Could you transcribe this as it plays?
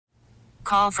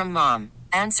Call from mom.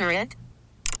 Answer it.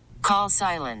 Call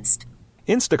silenced.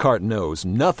 Instacart knows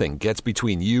nothing gets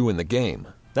between you and the game.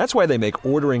 That's why they make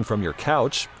ordering from your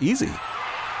couch easy.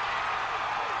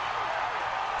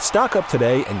 Stock up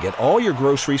today and get all your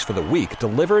groceries for the week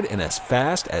delivered in as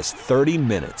fast as 30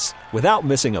 minutes without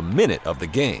missing a minute of the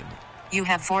game. You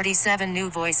have 47 new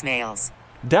voicemails.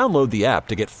 Download the app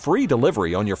to get free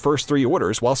delivery on your first 3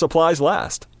 orders while supplies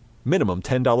last. Minimum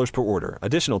 $10 per order.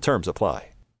 Additional terms apply.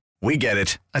 We get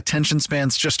it. Attention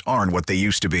spans just aren't what they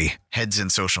used to be. Heads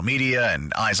in social media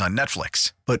and eyes on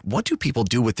Netflix. But what do people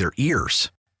do with their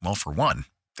ears? Well, for one,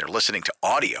 they're listening to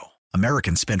audio.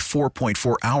 Americans spend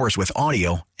 4.4 hours with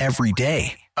audio every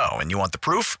day. Oh, and you want the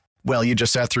proof? Well, you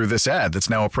just sat through this ad that's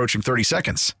now approaching 30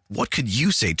 seconds. What could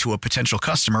you say to a potential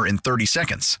customer in 30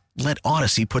 seconds? Let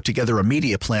Odyssey put together a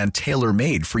media plan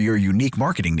tailor-made for your unique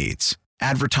marketing needs.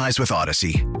 Advertise with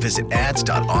Odyssey. Visit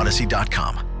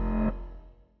ads.odyssey.com.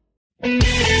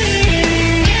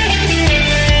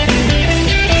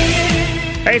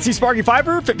 Hey, it's Sparky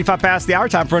Fifer, 55 past the hour.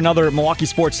 Time for another Milwaukee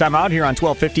Sports Timeout here on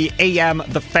 1250 AM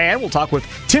The Fan. We'll talk with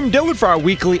Tim Dillard for our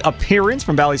weekly appearance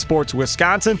from Bally Sports,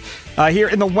 Wisconsin. Here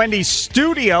in the Wendy's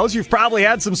studios, you've probably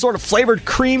had some sort of flavored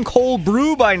cream cold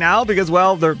brew by now because,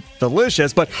 well, they're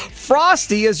delicious. But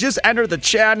Frosty has just entered the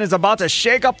chat and is about to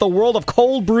shake up the world of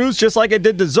cold brews just like it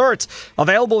did desserts.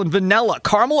 Available in vanilla,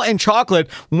 caramel, and chocolate,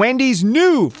 Wendy's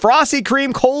new Frosty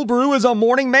Cream Cold Brew is a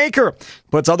morning maker.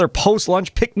 Puts other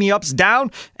post-lunch pick-me-ups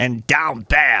down and down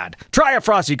bad. Try a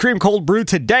Frosty Cream Cold Brew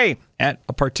today at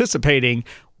a participating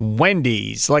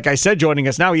Wendy's. Like I said, joining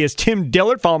us now, he is Tim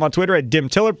Dillard. Follow him on Twitter at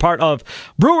DimTillard, part of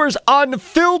Brewers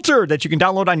Unfiltered that you can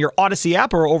download on your Odyssey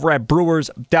app or over at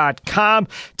brewers.com.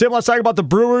 Tim, let's talk about the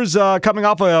Brewers coming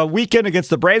off a weekend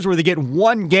against the Braves where they get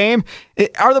one game.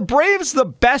 Are the Braves the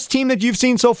best team that you've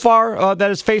seen so far that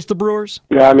has faced the Brewers?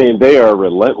 Yeah, I mean, they are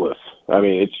relentless. I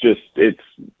mean, it's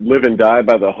live and die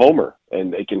by the homer,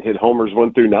 and they can hit homers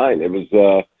 1 through 9.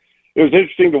 It was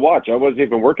interesting to watch. I wasn't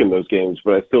even working those games,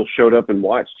 but I still showed up and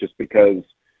watched just because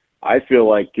I feel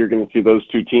like you're going to see those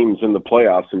two teams in the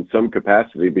playoffs in some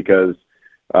capacity because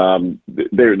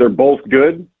they're both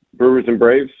good, Brewers and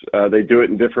Braves. They do it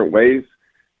in different ways.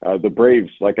 The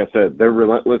Braves, like I said, they're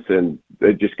relentless, and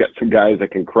they just got some guys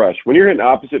that can crush. When you're hitting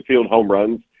opposite field home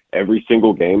runs every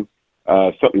single game,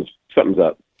 something's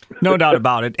up. No doubt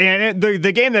about it. And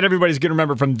the game that everybody's going to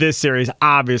remember from this series,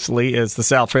 obviously, is the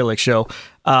Sal Frelick show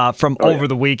from over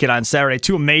the weekend on Saturday.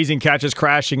 2 amazing catches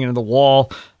crashing into the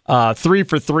wall, 3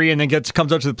 for 3, and then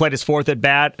comes up to the plate his 4th at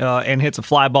bat and hits a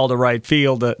fly ball to right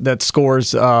field that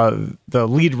scores the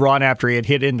lead run after he had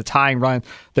hit in the tying run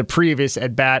the previous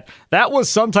at bat. That was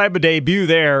some type of debut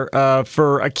there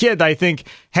for a kid that I think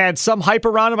had some hype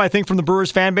around him, I think, from the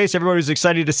Brewers fan base. Everybody was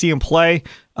excited to see him play,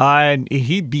 and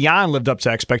he beyond lived up to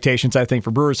expectations, I think,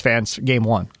 for Brewers fans game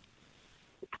 1.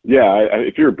 Yeah,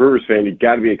 if you're a Brewers fan, you've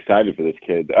got to be excited for this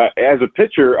kid. As a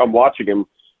pitcher, I'm watching him,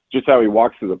 just how he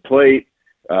walks to the plate,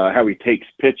 how he takes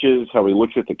pitches, how he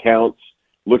looks at the counts,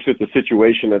 looks at the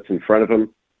situation that's in front of him.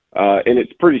 And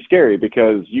it's pretty scary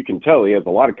because you can tell he has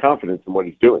a lot of confidence in what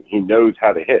he's doing. He knows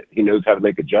how to hit. He knows how to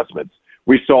make adjustments.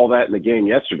 We saw that in the game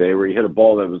yesterday where he hit a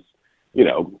ball that was,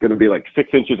 going to be like 6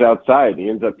 inches outside. He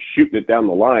ends up shooting it down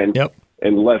the line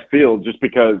in left field just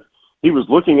because he was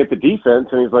looking at the defense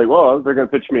and he's like, well, they're going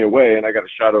to pitch me away and I got a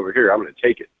shot over here. I'm going to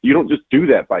take it. You don't just do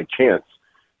that by chance.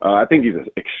 I think he's an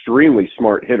extremely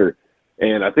smart hitter.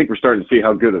 And I think we're starting to see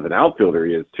how good of an outfielder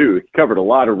he is, too. He covered a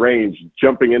lot of range,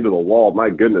 jumping into the wall, my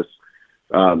goodness.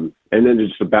 And then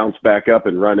just to bounce back up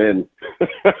and run in.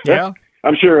 Yeah.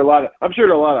 I'm sure a lot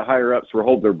of higher-ups were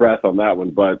holding their breath on that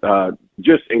one, but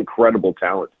just incredible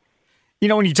talent.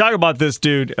 When you talk about this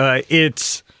dude,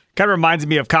 it's kind of reminds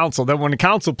me of Counsell. That when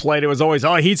Counsell played, it was always,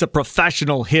 he's a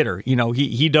professional hitter.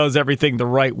 He does everything the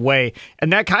right way.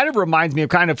 And that kind of reminds me of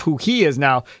kind of who he is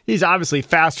now. He's obviously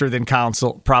faster than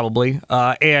Counsell, probably,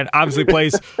 and obviously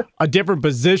plays a different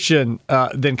position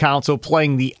than Counsell,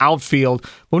 playing the outfield.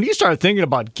 But when you start thinking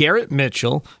about Garrett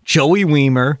Mitchell, Joey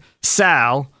Wiemer,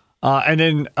 Sal, and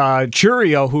then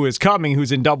Churio, who is coming,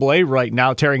 who's in AA right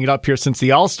now, tearing it up here since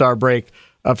the All-Star break,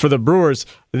 for the Brewers,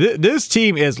 this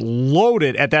team is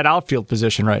loaded at that outfield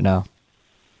position right now.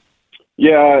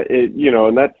 Yeah,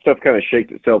 and that stuff kind of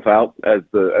shakes itself out as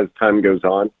time goes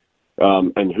on,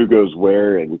 and who goes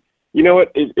where. And you know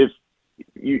what? If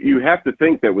you have to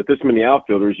think that with this many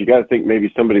outfielders, you got to think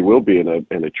maybe somebody will be in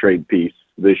a trade piece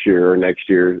this year or next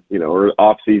year, or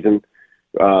off season.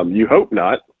 You hope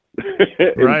not,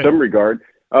 in some regard,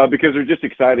 because they're just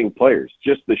exciting players.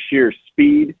 Just the sheer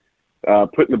speed.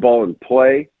 Putting the ball in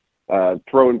play,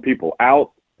 throwing people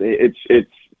out.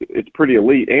 It's pretty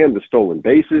elite, and the stolen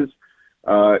bases.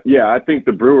 Yeah, I think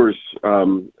the Brewers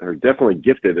are definitely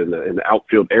gifted in the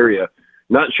outfield area.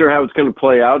 Not sure how it's going to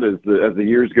play out as the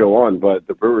years go on, but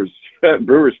the Brewers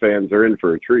fans are in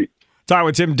for a treat. Talking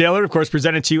with Tim Dillard, of course,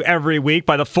 presented to you every week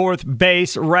by the Fourth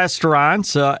Base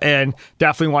Restaurants, and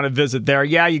definitely want to visit there.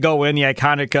 Yeah, you go in the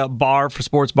iconic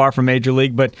sports bar from Major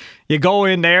League, but you go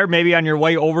in there maybe on your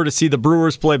way over to see the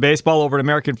Brewers play baseball over at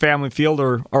American Family Field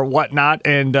or whatnot,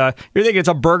 and you're thinking it's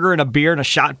a burger and a beer and a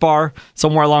shot bar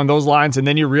somewhere along those lines, and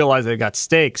then you realize they've got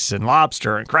steaks and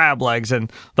lobster and crab legs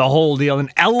and the whole deal, an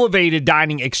elevated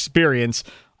dining experience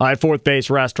at Fourth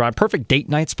Base Restaurant. Perfect date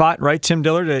night spot, right, Tim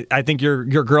Dillard? I think your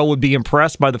girl would be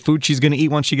impressed by the food she's going to eat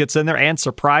once she gets in there, and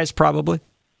surprised probably.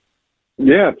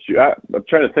 Yeah, I'm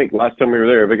trying to think. Last time we were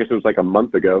there, I guess it was like a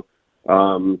month ago.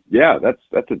 Yeah,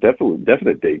 that's a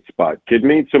definite date spot. Kidding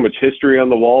me? So much history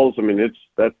on the walls. I mean, it's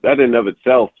that in and of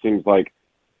itself seems like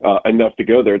enough to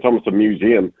go there. It's almost a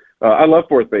museum. I love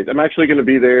Fourth Base. I'm actually going to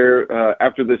be there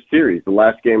after this series, the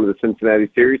last game of the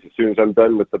Cincinnati series. As soon as I'm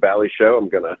done with the Bally show, I'm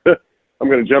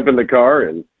gonna jump in the car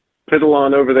and piddle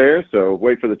on over there. So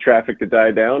wait for the traffic to die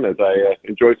down as I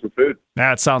enjoy some food.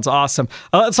 That sounds awesome.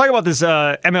 Let's talk about this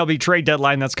MLB trade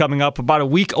deadline that's coming up about a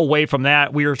week away from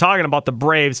that. We were talking about the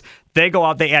Braves. They go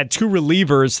out, they add 2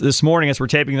 relievers this morning as we're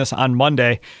taping this on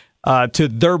Monday to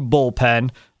their bullpen.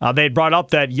 They had brought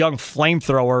up that young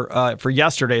flamethrower for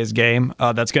yesterday's game.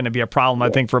 That's going to be a problem,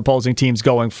 I think, for opposing teams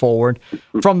going forward.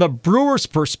 From the Brewers'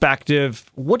 perspective,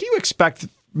 what do you expect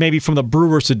maybe from the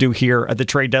Brewers to do here at the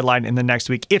trade deadline in the next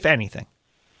week, if anything?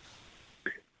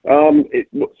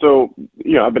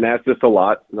 I've been asked this a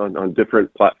lot on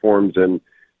different platforms, and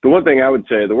the one thing I would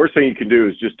say, the worst thing you can do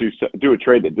is just do a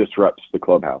trade that disrupts the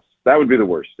clubhouse. That would be the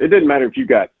worst. It didn't matter if you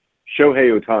got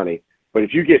Shohei Ohtani, but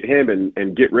if you get him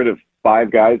and get rid of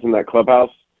 5 guys in that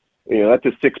clubhouse, that's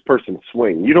a 6-person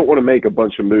swing. You don't want to make a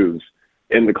bunch of moves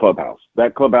in the clubhouse.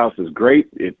 That clubhouse is great.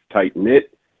 It's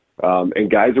tight-knit. And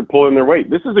guys are pulling their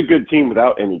weight. This is a good team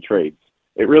without any trades.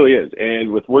 It really is.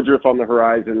 And with Woodruff on the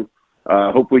horizon,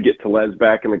 hopefully get Tellez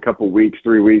back in a couple weeks,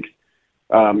 3 weeks,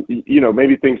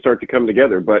 maybe things start to come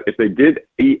together. But if they did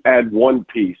add one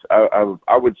piece,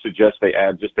 I would suggest they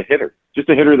add just a hitter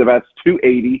that bats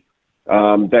 280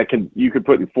 you could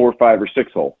put in 4, 5, or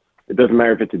 6 hole. It doesn't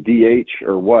matter if it's a DH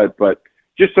or what, but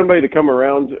just somebody to come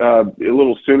around a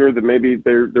little sooner than maybe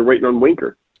they're waiting on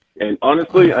Winker. And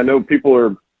honestly, I know people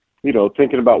are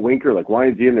thinking about Winker, like, why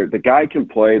is he in there? The guy can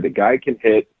play. The guy can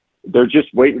hit. They're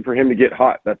just waiting for him to get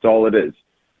hot. That's all it is.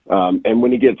 And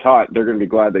when he gets hot, they're going to be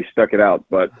glad they stuck it out.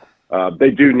 But they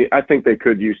do I think they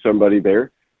could use somebody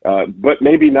there. But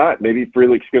maybe not. Maybe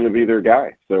Frelick's going to be their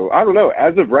guy. So I don't know.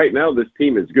 As of right now, this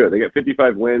team is good. They got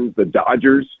 55 wins. The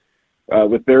Dodgers,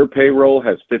 with their payroll,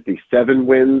 has 57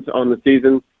 wins on the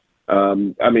season.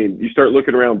 You start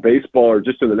looking around baseball or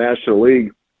just in the National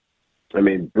League,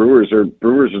 Brewers are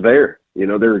there.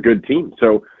 They're a good team.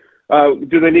 So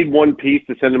do they need one piece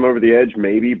to send them over the edge?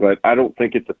 Maybe, but I don't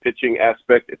think it's a pitching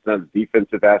aspect. It's not a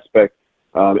defensive aspect.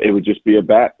 It would just be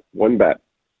one bat.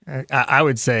 I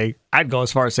would say, I'd go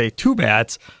as far as say 2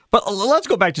 bats. But let's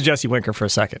go back to Jesse Winker for a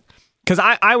second. Because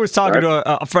I was talking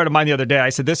to a friend of mine the other day. I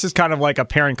said, this is kind of like a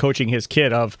parent coaching his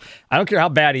kid of, I don't care how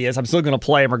bad he is, I'm still going to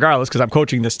play him regardless because I'm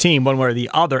coaching this team one way or the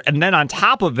other. And then on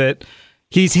top of it,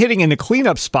 he's hitting in the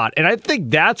cleanup spot. And I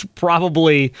think that's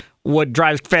probably what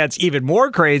drives fans even more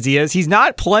crazy is he's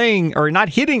not playing or not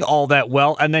hitting all that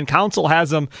well. And then Counsell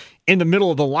has him in the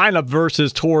middle of the lineup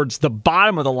versus towards the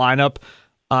bottom of the lineup.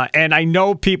 And I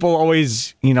know people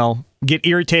always, get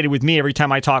irritated with me every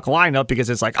time I talk lineup because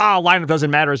it's like, lineup doesn't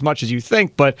matter as much as you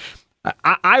think. But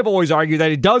I've always argued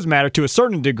that it does matter to a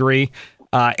certain degree.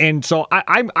 And so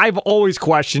I've always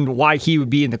questioned why he would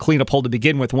be in the cleanup hole to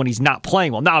begin with when he's not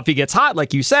playing well. Now, if he gets hot,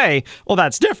 like you say, well,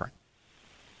 that's different.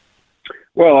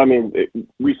 Well,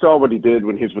 we saw what he did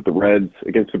when he was with the Reds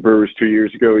against the Brewers 2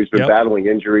 years ago. He's been battling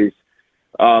injuries.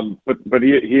 But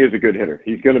he is a good hitter.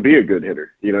 He's going to be a good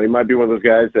hitter. He might be one of those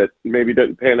guys that maybe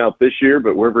doesn't pan out this year,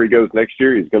 but wherever he goes next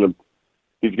year, he's going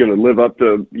to live up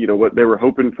to, what they were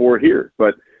hoping for here.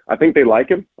 But I think they like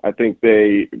him. I think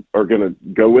they are going to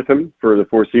go with him for the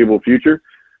foreseeable future.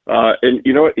 And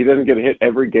you know what? He doesn't get a hit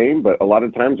every game, but a lot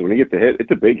of times when he gets a hit,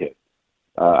 it's a big hit.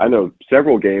 I know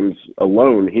several games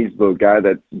alone, he's the guy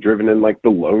that's driven in like the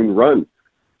lone run.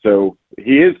 So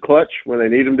he is clutch when they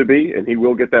need him to be, and he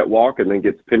will get that walk and then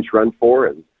gets pinch run for,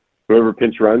 and whoever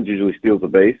pinch runs usually steals a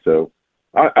base. So,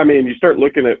 you start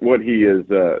looking at what he is,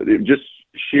 just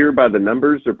sheer by the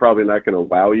numbers, they're probably not going to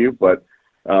wow you. But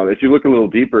if you look a little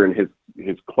deeper in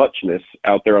his clutchness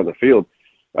out there on the field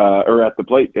or at the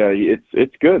plate,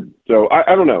 it's good. So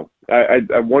I don't know.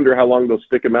 I wonder how long they'll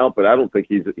stick him out, but I don't think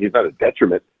he's not a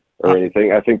detriment or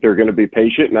anything. I think they're going to be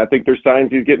patient, and I think there's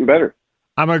signs he's getting better.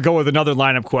 I'm going to go with another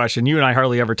lineup question. You and I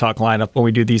hardly ever talk lineup when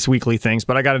we do these weekly things,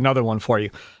 but I got another one for you.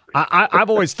 I've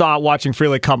always thought, watching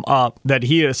Frelick come up, that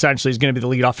he essentially is going to be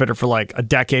the leadoff hitter for like a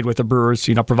decade with the Brewers,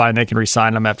 providing they can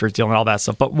re-sign him after his deal and all that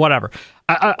stuff. But whatever.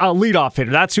 A leadoff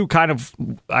hitter, that's who kind of,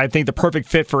 I think, the perfect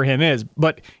fit for him is.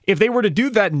 But if they were to do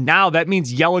that now, that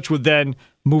means Yelich would then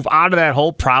move out of that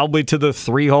hole, probably to the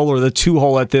 3-hole or the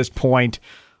 2-hole at this point.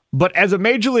 But as a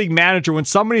major league manager, when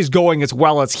somebody's going as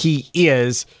well as he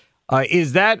is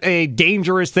that a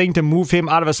dangerous thing to move him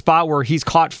out of a spot where he's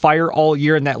caught fire all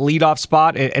year in that leadoff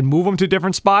spot and move him to a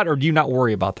different spot, or do you not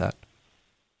worry about that?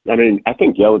 I mean, I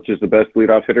think Yelich is the best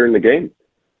leadoff hitter in the game.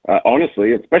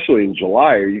 Honestly, especially in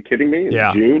July. Are you kidding me?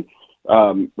 In June?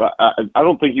 I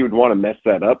don't think you would want to mess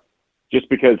that up just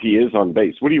because he is on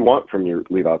base. What do you want from your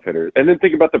leadoff hitter? And then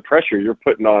think about the pressure you're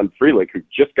putting on Frelick, who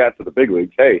just got to the big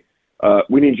leagues. Hey,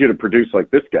 we need you to produce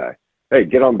like this guy. Hey,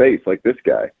 get on base like this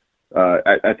guy.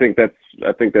 I think that's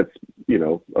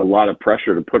a lot of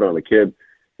pressure to put on a kid.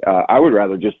 I would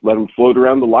rather just let him float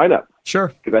around the lineup.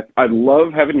 Sure. Because I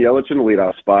love having Yelich in the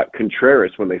leadoff spot.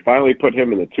 Contreras, when they finally put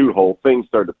him in the 2-hole, things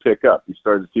started to pick up. You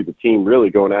started to see the team really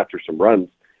going after some runs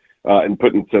and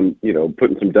putting some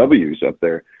W's up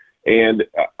there. And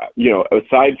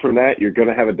aside from that, you're going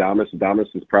to have Adames.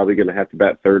 Adames is probably going to have to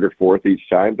bat third or fourth each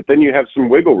time. But then you have some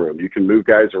wiggle room. You can move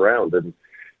guys around and.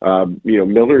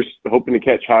 Miller's hoping to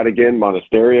catch hot again.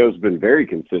 Monasterio's been very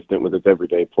consistent with his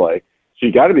everyday play. So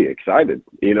you got to be excited,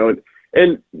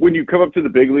 and when you come up to the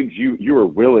big leagues, you are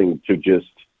willing to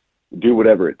just do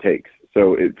whatever it takes.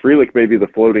 So Frelick may be the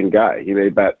floating guy. He may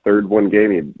bat third one game.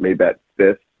 He may bat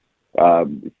fifth,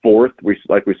 fourth,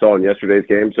 like we saw in yesterday's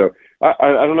game. So I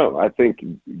don't know. I think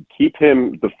keep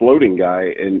him the floating guy,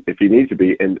 and if he needs to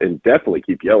be, and definitely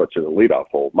keep Yelich in the leadoff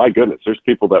hole. My goodness, there's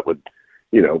people that would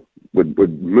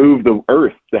move the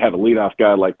earth to have a leadoff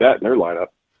guy like that in their lineup.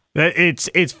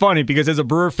 It's funny because as a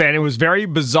Brewer fan, it was very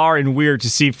bizarre and weird to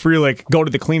see Frelick go to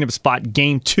the cleanup spot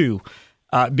game 2.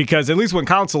 Because at least when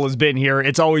Counsell has been here,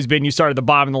 it's always been you start at the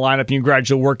bottom of the lineup and you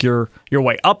gradually work your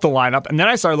way up the lineup. And then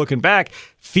I started looking back.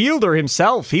 Fielder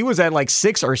himself, he was at like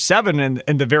 6 or 7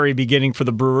 in the very beginning for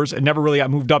the Brewers and never really got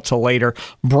moved up till later.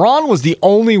 Braun was the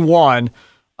only one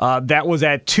that was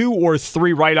at 2 or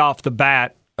 3 right off the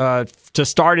bat to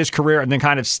start his career and then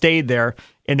kind of stayed there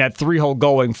in that 3-hole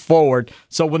going forward.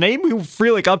 So when they moved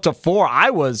Frelick up to 4,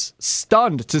 I was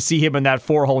stunned to see him in that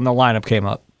 4-hole when the lineup came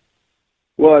up.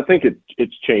 Well, I think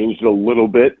it's changed a little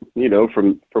bit,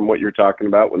 from what you're talking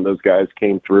about when those guys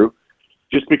came through,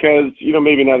 just because,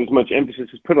 maybe not as much emphasis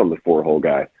is put on the 4-hole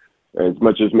guy as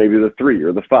much as maybe the 3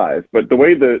 or the 5. But the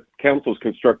way the Councils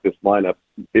construct this lineup,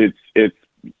 it's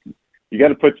you got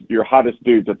to put your hottest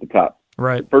dudes at the top.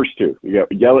 Right. First 2. You got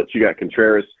Yelich, you got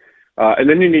Contreras. And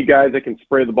then you need guys that can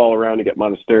spray the ball around. You got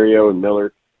Monasterio and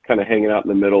Miller kind of hanging out in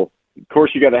the middle. Of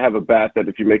course, you got to have a bat that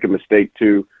if you make a mistake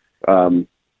too,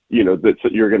 that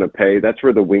you're going to pay. That's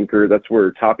where the Winker, that's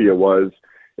where Tapia was.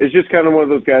 It's just kind of one of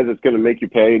those guys that's going to make you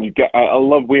pay. And I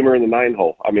love Weimer in the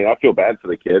 9-hole. I mean, I feel bad for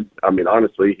the kid. I mean,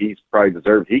 honestly, he's probably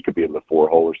deserved. He could be in the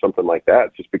 4-hole or something like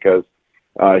that just because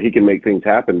he can make things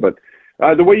happen. But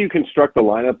the way you construct the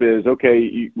lineup is,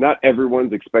 okay, not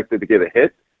everyone's expected to get a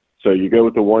hit. So you go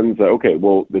with the ones that, okay,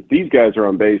 well, if these guys are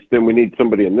on base, then we need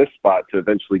somebody in this spot to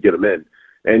eventually get them in.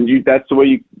 And that's the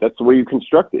way you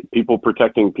construct it, people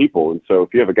protecting people. And so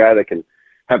if you have a guy that can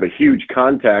have a huge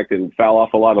contact and foul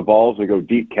off a lot of balls and go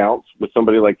deep counts with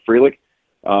somebody like Frelick,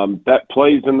 that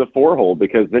plays in the 4-hole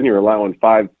because then you're allowing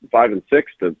 5 and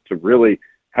 6 to really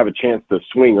have a chance to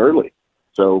swing early.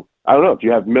 So I don't know, if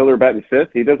you have Miller batting 5th,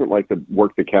 he doesn't like to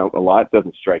work the count a lot,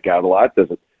 doesn't strike out a lot,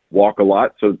 doesn't walk a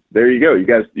lot. So there you go. You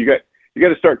got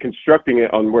to start constructing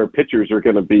it on where pitchers are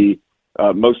going to be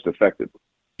most effective.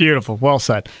 Beautiful. Well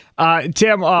said.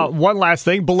 Tim, one last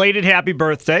thing. Belated happy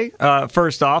birthday,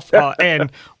 first off.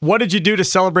 And what did you do to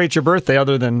celebrate your birthday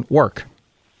other than work?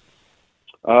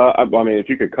 I mean, if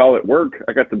you could call it work,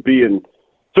 I got to be in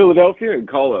Philadelphia and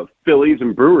call a Phillies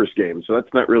and Brewers game. So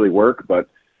that's not really work, but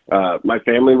my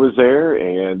family was there,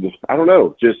 and I don't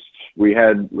know, just we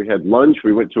had lunch.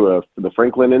 We went to the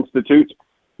Franklin Institute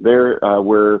there.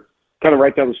 We're kind of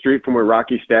right down the street from where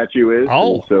Rocky's statue is.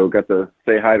 Oh. So got to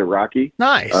say hi to Rocky.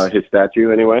 Nice. His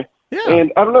statue anyway. Yeah.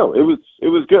 And I don't know, it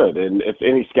was good. And if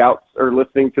any scouts are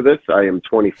listening to this, I am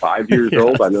 25 years Yes.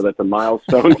 old. I know that's a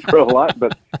milestone for a lot,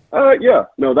 but yeah,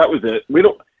 no, that was it. We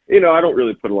don't, I don't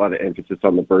really put a lot of emphasis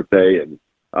on the birthday. And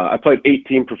I played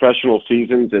 18 professional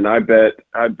seasons, and I bet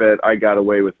I got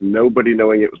away with nobody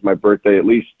knowing it was my birthday, at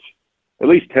least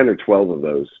 10 or 12 of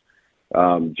those.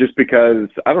 Just because,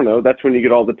 I don't know, that's when you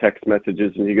get all the text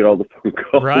messages and you get all the phone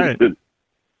calls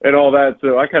and all that.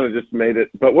 So I kind of just made it.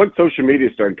 But once social media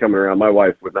started coming around, my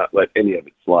wife would not let any of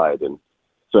it slide. And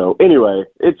so anyway,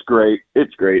 it's great.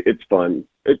 It's great. It's fun.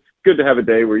 It's good to have a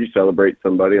day where you celebrate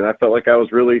somebody. And I felt like I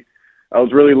was really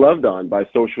loved on by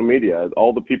social media.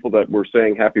 All the people that were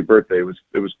saying happy birthday,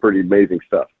 it was pretty amazing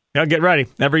stuff. Now get ready.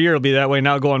 Every year it'll be that way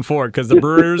now going forward because the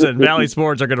Brewers and Bally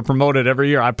Sports are going to promote it every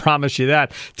year. I promise you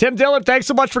that. Tim Dillard, thanks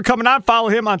so much for coming on. Follow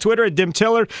him on Twitter at Tim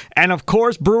Dillard. And, of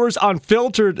course, Brewers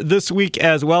Unfiltered this week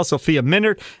as well. Sophia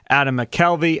Minard, Adam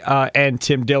McKelvey, and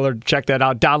Tim Dillard. Check that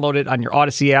out. Download it on your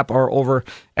Odyssey app or over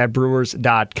at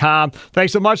brewers.com.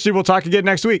 Thanks so much, Steve. We'll talk again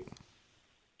next week.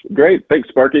 Great. Thanks,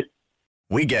 Sparky.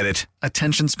 We get it.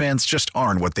 Attention spans just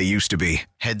aren't what they used to be.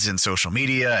 Heads in social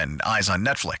media and eyes on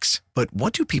Netflix. But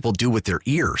what do people do with their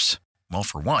ears? Well,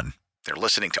 for one, they're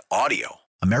listening to audio.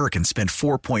 Americans spend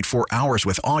 4.4 hours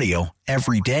with audio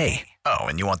every day. Oh,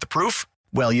 and you want the proof?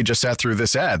 Well, you just sat through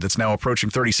this ad that's now approaching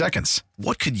 30 seconds.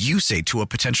 What could you say to a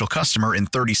potential customer in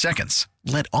 30 seconds?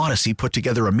 Let Odyssey put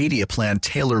together a media plan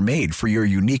tailor-made for your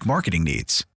unique marketing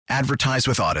needs. Advertise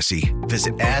with Odyssey.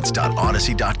 Visit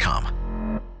ads.odyssey.com.